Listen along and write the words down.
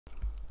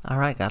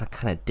Alright, got a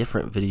kind of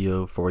different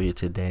video for you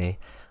today.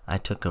 I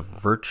took a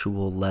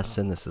virtual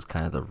lesson. This is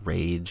kind of the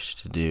rage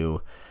to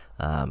do.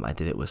 I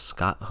did it with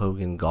Scott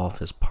Hogan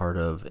Golf as part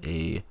of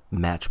a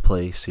match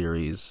play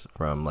series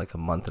from like a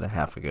month and a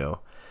half ago.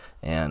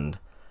 And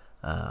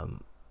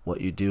what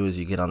you do is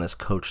you get on this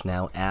Coach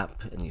Now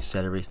app and you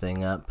set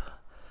everything up.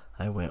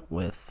 I went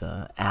with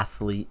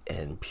athlete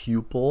and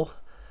pupil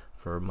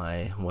for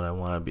my what I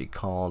want to be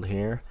called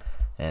here,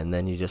 and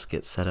then you just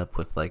get set up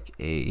with like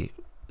a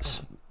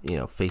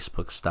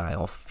Facebook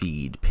style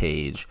feed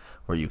page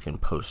where you can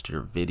post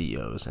your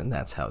videos, and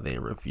that's how they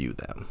review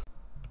them.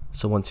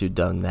 So once you've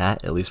done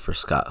that, at least for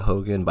Scott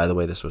Hogan, by the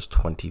way, this was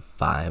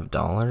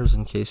 $25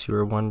 in case you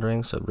were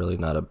wondering, so really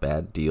not a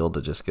bad deal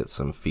to just get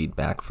some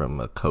feedback from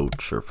a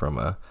coach or from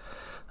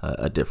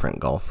a different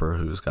golfer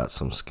who's got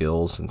some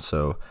skills. And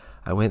so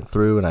I went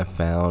through and I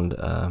found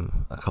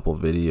a couple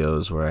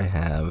videos where I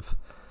have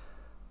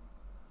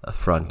a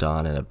front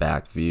on and a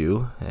back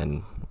view,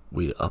 and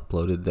we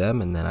uploaded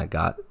them, and then I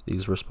got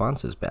these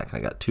responses back. I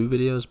got two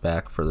videos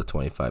back for the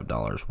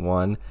 $25.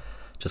 One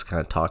just kind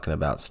of talking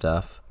about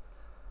stuff,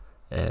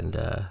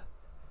 and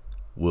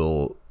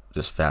we'll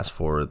just fast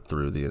forward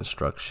through the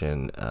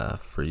instruction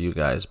for you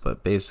guys,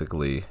 but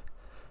basically,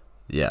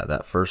 yeah,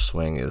 that first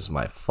swing is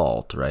my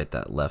fault, right?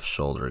 That left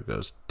shoulder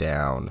goes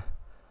down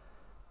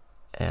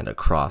and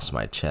across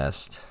my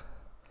chest,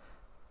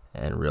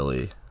 and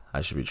really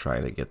I should be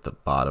trying to get the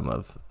bottom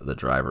of the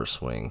driver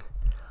swing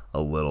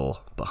a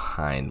little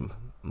behind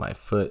my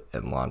foot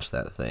and launch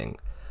that thing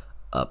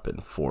up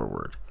and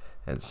forward.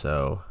 And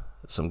so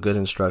some good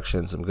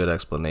instruction, some good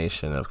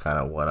explanation of kind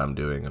of what I'm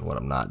doing and what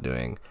I'm not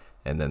doing,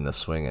 and then the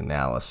swing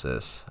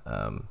analysis.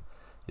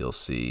 You'll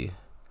see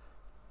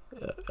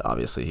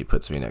obviously he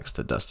puts me next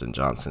to Dustin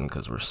Johnson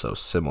because we're so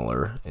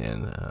similar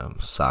in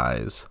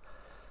size,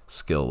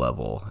 skill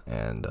level,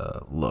 and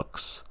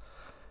looks.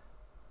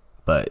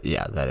 But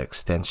yeah, that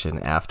extension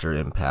after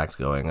impact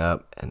going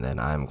up, and then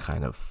I'm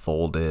kind of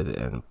folded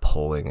and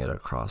pulling it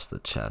across the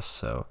chest.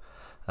 So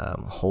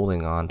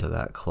holding on to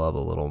that club a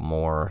little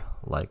more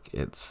like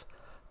it's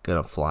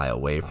gonna fly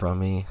away from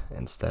me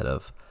instead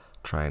of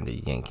trying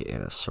to yank it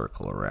in a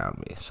circle around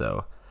me.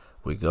 So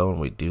we go and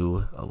we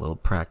do a little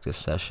practice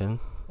session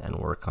and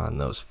work on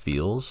those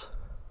feels.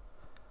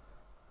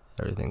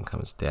 Everything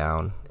comes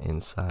down,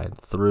 inside,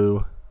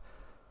 through,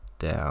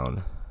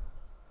 down,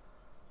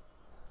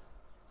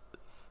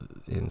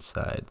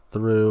 inside,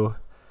 through.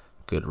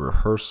 Good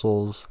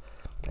rehearsals,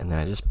 and then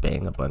I just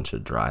bang a bunch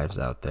of drives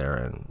out there,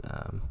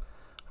 and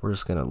we're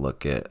just gonna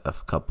look at a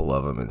couple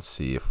of them and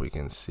see if we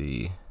can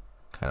see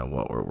kind of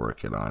what we're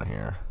working on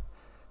here.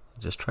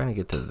 Just trying to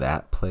get to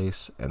that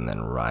place and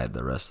then ride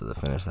the rest of the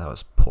finish. That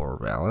was poor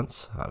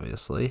balance,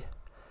 obviously,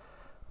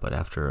 but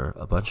after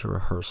a bunch of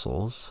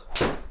rehearsals,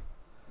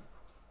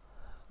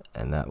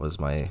 and that was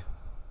my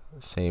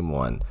same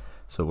one.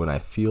 So when I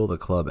feel the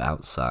club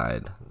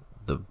outside,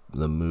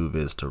 the move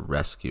is to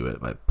rescue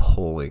it by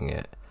pulling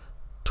it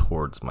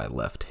towards my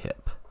left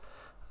hip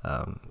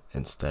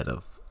instead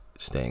of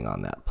staying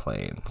on that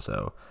plane.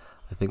 So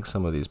I think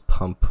some of these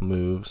pump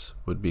moves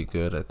would be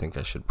good. I think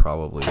I should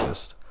probably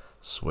just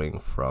swing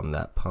from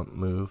that pump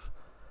move.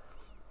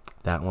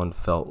 That one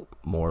felt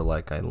more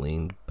like I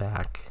leaned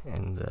back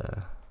and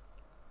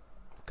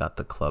got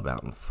the club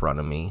out in front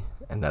of me,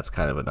 and that's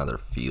kind of another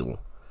feel,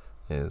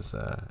 is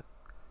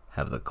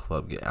have the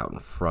club get out in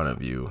front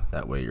of you.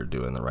 That way you're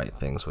doing the right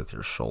things with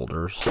your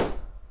shoulders.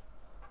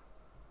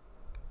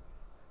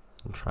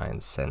 And try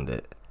and send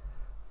it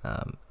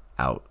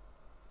out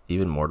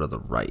even more to the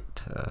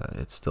right.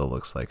 It still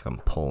looks like I'm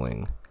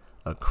pulling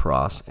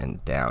across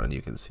and down, and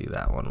you can see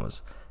that one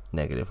was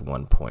negative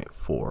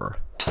 1.4.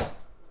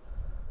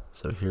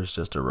 So here's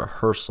just a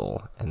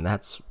rehearsal, and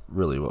that's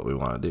really what we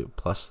want to do.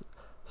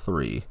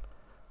 +3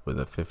 with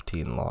a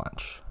 15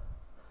 launch.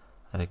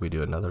 I think we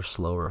do another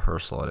slow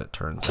rehearsal and it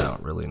turns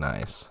out really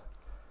nice.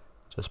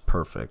 Just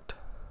perfect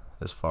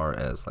as far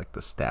as like the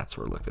stats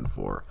we're looking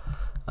for.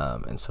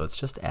 And so it's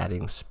just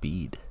adding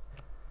speed.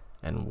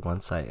 And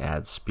once I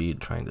add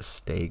speed, trying to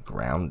stay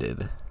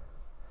grounded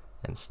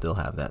and still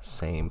have that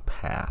same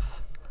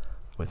path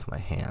with my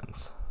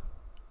hands.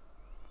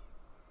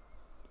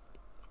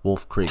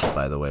 Wolf Creek,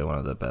 by the way, one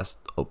of the best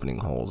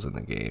opening holes in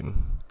the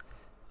game.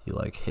 You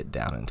like hit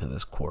down into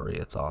this quarry,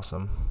 it's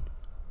awesome.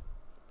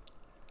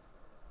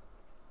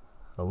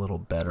 A little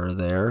better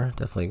there.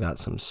 Definitely got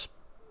some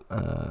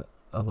a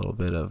little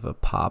bit of a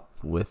pop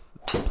with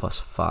the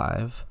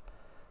 +5.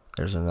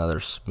 There's another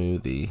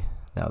smoothie.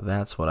 Now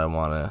that's what I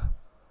want to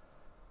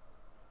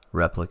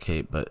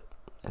replicate, but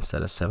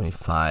instead of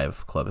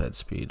 75 clubhead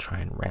speed, try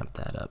and ramp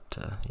that up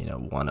to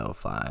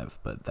 105.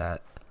 But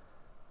that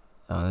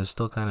is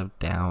still kind of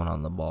down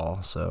on the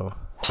ball. So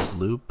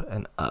loop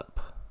and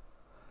up,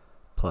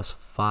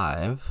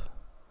 +5,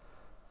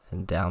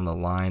 and down the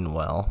line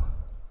well.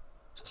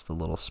 Just a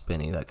little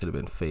spinny. That could have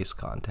been face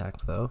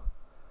contact though.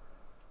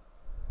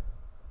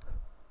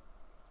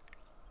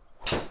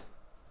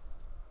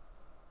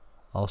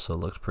 Also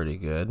looked pretty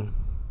good.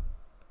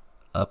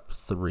 Up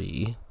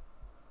 3.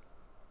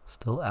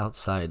 Still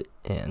outside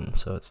in,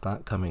 so it's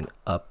not coming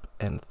up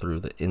and through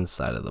the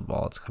inside of the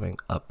ball, it's coming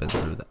up and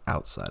through the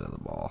outside of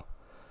the ball,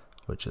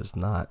 which is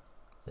not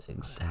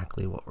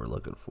exactly what we're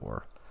looking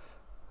for.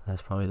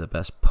 That's probably the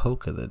best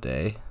poke of the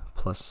day,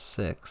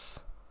 +6.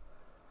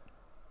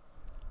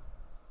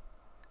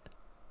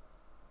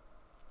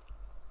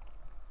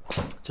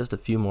 Just a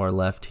few more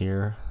left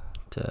here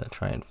to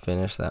try and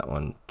finish that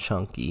one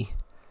chunky.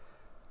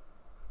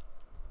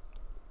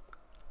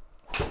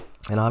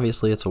 And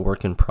obviously it's a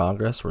work in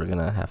progress. We're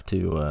gonna have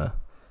to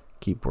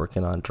keep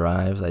working on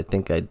drives. I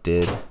think I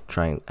did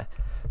try and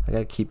I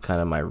gotta keep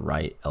kind of my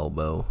right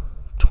elbow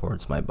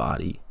towards my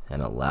body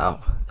and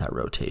allow that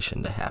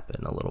rotation to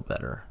happen a little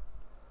better.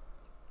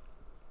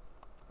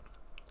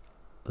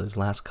 These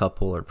last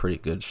couple are pretty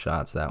good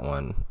shots. That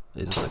one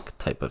is the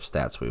type of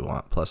stats we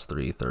want,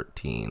 +3,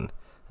 13,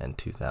 and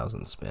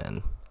 2000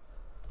 spin.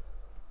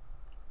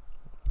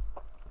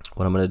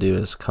 What I'm gonna do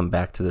is come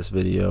back to this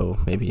video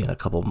maybe in a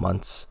couple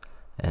months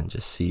and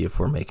just see if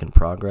we're making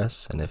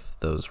progress and if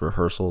those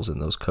rehearsals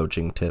and those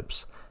coaching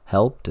tips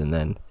helped. And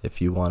then if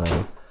you want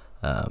to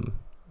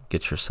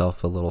get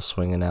yourself a little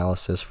swing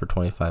analysis for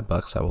 25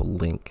 bucks, I will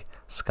link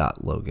Scott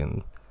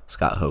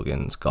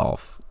Hogan's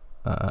golf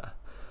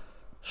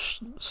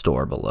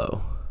store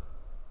below.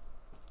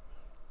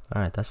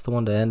 Alright, that's the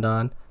one to end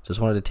on. Just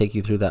wanted to take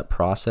you through that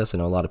process. I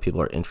know a lot of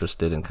people are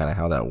interested in kind of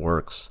how that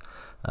works.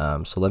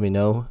 So let me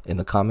know in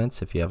the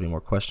comments if you have any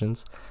more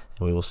questions,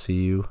 and we will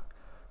see you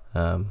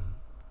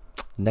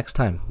next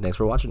time. Thanks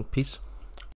for watching. Peace.